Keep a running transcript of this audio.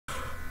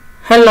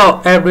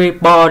Hello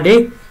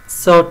everybody,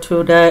 so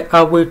today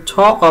I will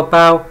talk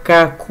about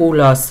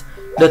calculus.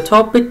 The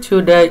topic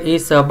today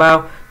is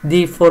about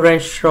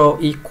differential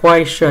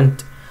equation.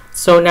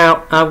 So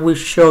now I will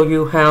show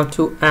you how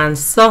to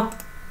answer.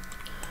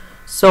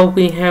 So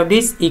we have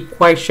this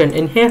equation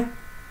in here,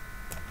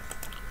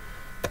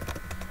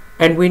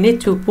 and we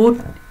need to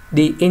put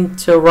the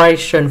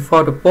integration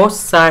for the both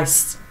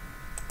sides.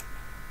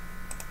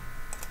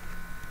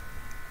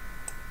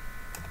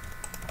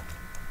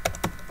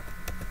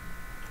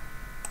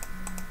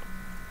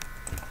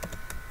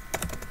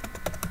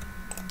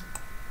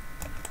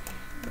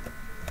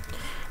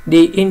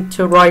 The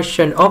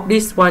integration of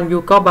this one,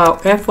 you got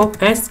about f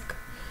of s.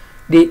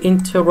 The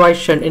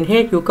integration in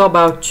here, you got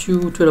about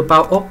 2 to the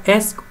power of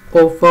s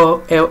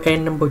over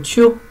ln number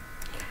 2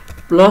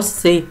 plus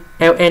c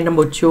ln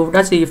number 2.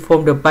 That's the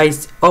from the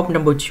base of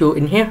number 2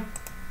 in here.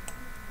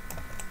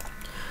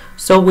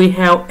 So we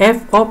have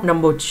f of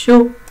number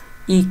 2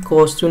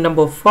 equals to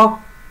number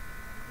 4.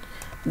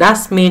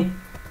 That means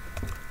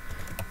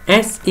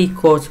s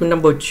equals to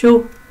number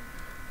 2,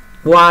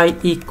 y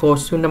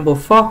equals to number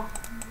 4.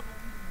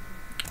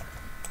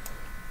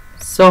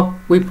 So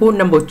we put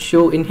number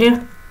 2 in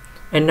here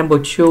and number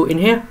 2 in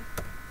here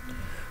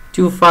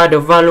to find the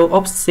value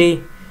of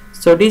c.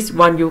 So this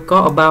one you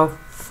got about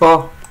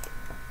 4,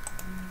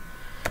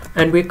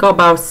 and we got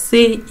about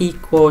c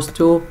equals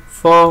to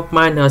 4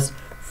 minus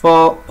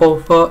 4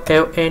 over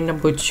ln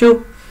number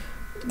 2.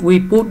 We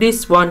put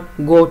this one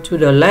go to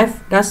the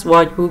left. That's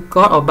why you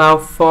got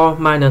about 4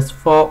 minus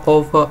 4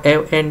 over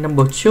ln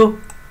number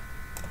 2.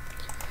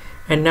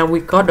 And now we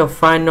got the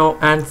final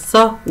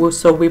answer.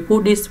 So we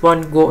put this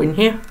one go in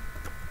here.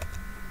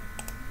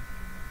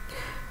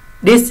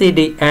 This is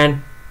the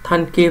end.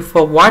 Thank you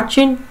for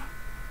watching.